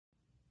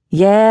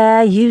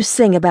Yeah, you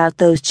sing about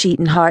those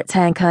cheatin' hearts,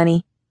 Hank,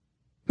 honey.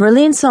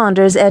 Merlene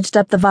Saunders edged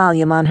up the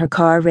volume on her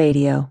car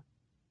radio.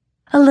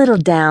 A little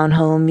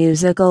down-home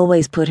music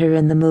always put her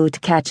in the mood to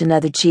catch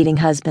another cheating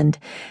husband,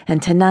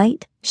 and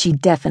tonight she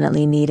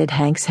definitely needed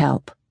Hank's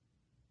help.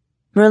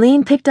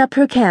 Merlene picked up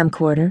her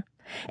camcorder,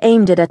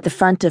 aimed it at the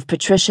front of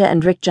Patricia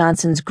and Rick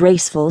Johnson's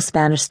graceful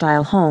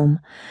Spanish-style home,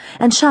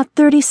 and shot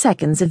 30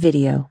 seconds of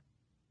video.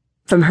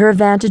 From her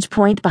vantage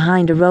point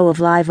behind a row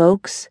of live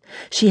oaks,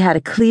 she had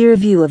a clear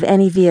view of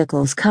any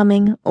vehicles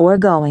coming or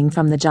going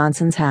from the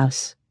Johnsons'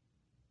 house.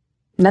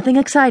 Nothing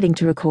exciting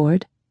to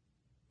record.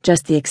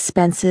 Just the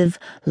expensive,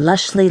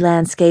 lushly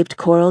landscaped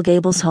Coral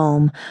Gables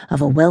home of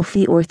a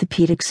wealthy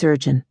orthopedic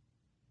surgeon.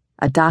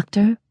 A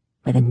doctor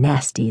with a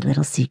nasty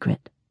little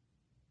secret.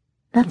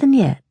 Nothing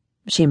yet,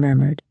 she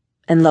murmured,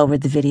 and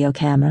lowered the video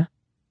camera.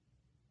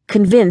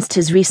 Convinced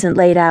his recent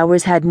late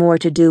hours had more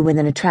to do with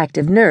an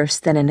attractive nurse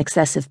than an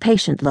excessive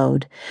patient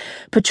load,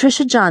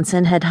 Patricia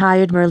Johnson had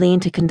hired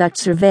Merlene to conduct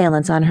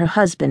surveillance on her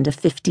husband of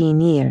 15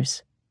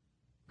 years.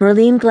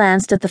 Merlene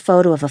glanced at the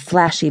photo of a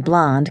flashy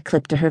blonde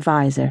clipped to her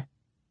visor.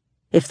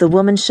 If the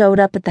woman showed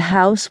up at the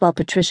house while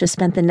Patricia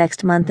spent the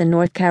next month in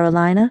North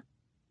Carolina,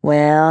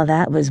 well,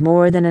 that was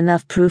more than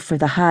enough proof for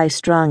the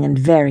high-strung and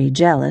very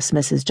jealous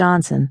Mrs.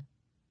 Johnson.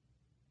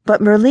 But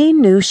Merlene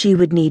knew she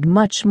would need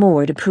much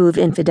more to prove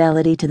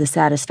infidelity to the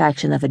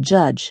satisfaction of a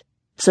judge,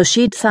 so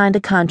she'd signed a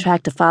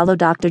contract to follow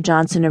Dr.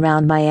 Johnson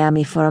around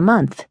Miami for a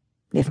month,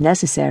 if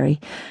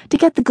necessary, to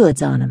get the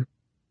goods on him.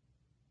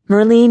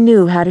 Merlene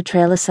knew how to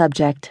trail a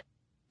subject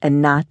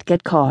and not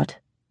get caught,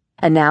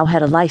 and now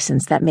had a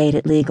license that made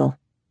it legal.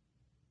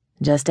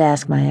 Just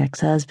ask my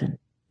ex-husband,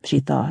 she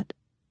thought.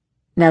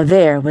 Now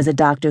there was a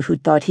doctor who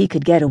thought he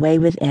could get away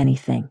with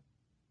anything.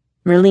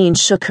 Merlene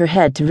shook her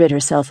head to rid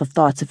herself of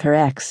thoughts of her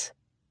ex.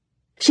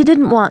 She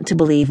didn't want to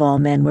believe all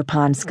men were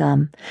pond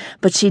scum,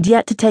 but she'd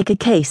yet to take a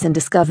case and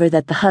discover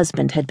that the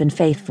husband had been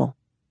faithful.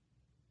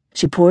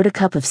 She poured a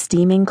cup of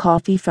steaming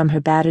coffee from her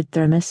battered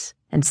thermos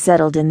and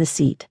settled in the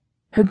seat,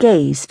 her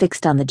gaze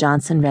fixed on the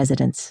Johnson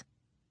residence.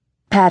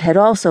 Pat had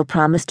also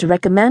promised to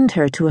recommend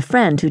her to a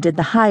friend who did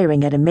the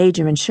hiring at a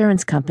major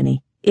insurance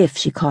company if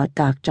she caught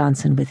Doc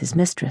Johnson with his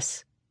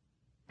mistress.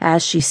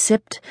 As she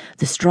sipped,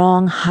 the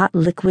strong, hot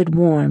liquid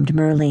warmed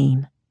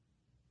Merlene.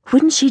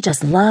 Wouldn't she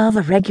just love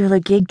a regular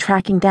gig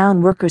tracking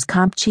down workers'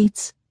 comp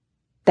cheats?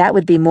 That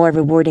would be more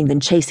rewarding than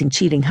chasing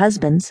cheating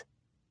husbands.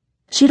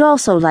 She'd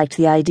also liked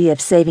the idea of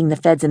saving the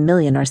feds $1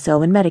 million or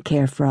so in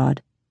Medicare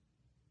fraud.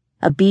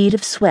 A bead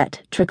of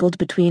sweat trickled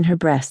between her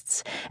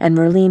breasts, and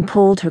Merlene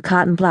pulled her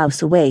cotton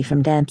blouse away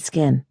from damp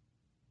skin.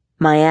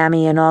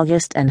 Miami in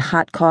August and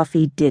hot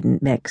coffee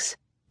didn't mix,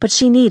 but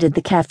she needed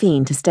the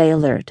caffeine to stay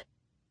alert.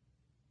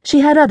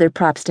 She had other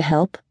props to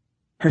help,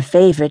 her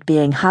favorite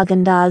being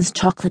Haagen-Dazs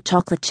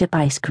chocolate chip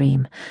ice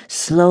cream,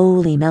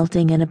 slowly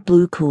melting in a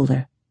blue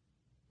cooler.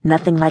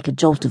 Nothing like a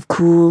jolt of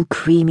cool,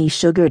 creamy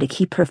sugar to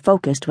keep her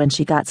focused when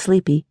she got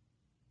sleepy.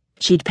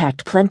 She'd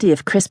packed plenty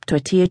of crisp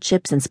tortilla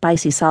chips and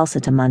spicy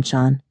salsa to munch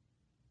on.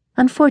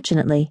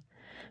 Unfortunately,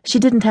 she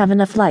didn't have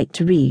enough light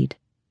to read.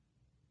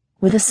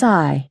 With a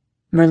sigh,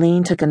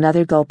 Merlene took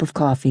another gulp of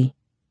coffee.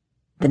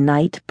 The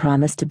night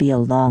promised to be a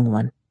long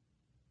one.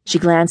 She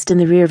glanced in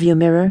the rearview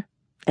mirror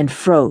and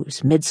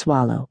froze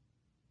mid-swallow.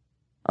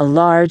 A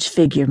large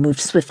figure moved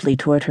swiftly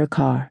toward her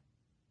car.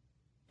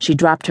 She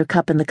dropped her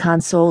cup in the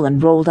console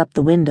and rolled up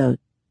the window.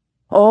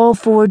 All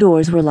 4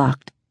 doors were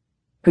locked.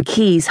 Her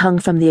keys hung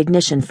from the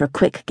ignition for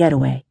quick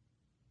getaway.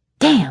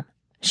 "Damn,"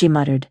 she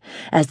muttered,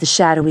 as the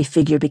shadowy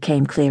figure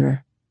became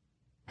clearer.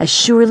 As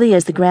surely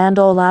as the Grand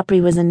Ole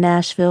Opry was in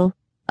Nashville,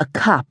 a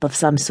cop of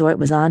some sort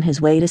was on his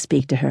way to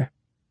speak to her.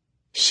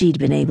 She'd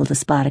been able to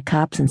spot a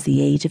cop since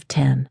the age of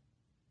 10.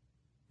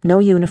 No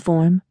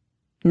uniform,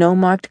 no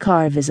marked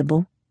car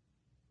visible.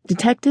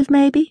 Detective,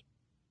 maybe?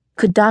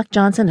 Could Doc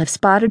Johnson have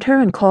spotted her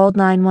and called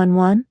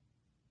 911?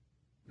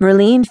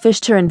 Merlene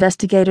fished her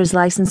investigator's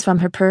license from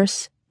her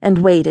purse and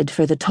waited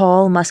for the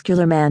tall,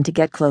 muscular man to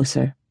get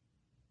closer.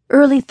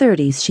 Early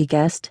 30s, she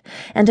guessed,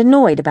 and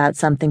annoyed about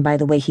something by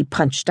the way he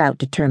punched out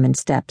determined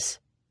steps.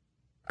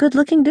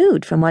 Good-looking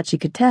dude, from what she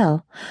could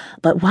tell,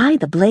 but why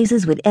the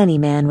blazes would any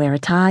man wear a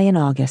tie in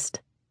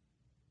August?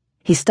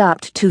 He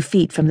stopped 2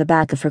 feet from the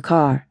back of her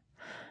car.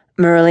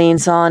 "Merlene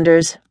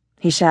Saunders,"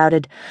 he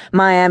shouted,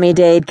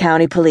 "Miami-Dade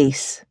County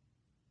Police."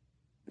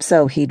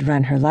 So he'd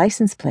run her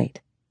license plate.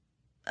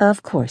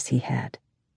 Of course he had.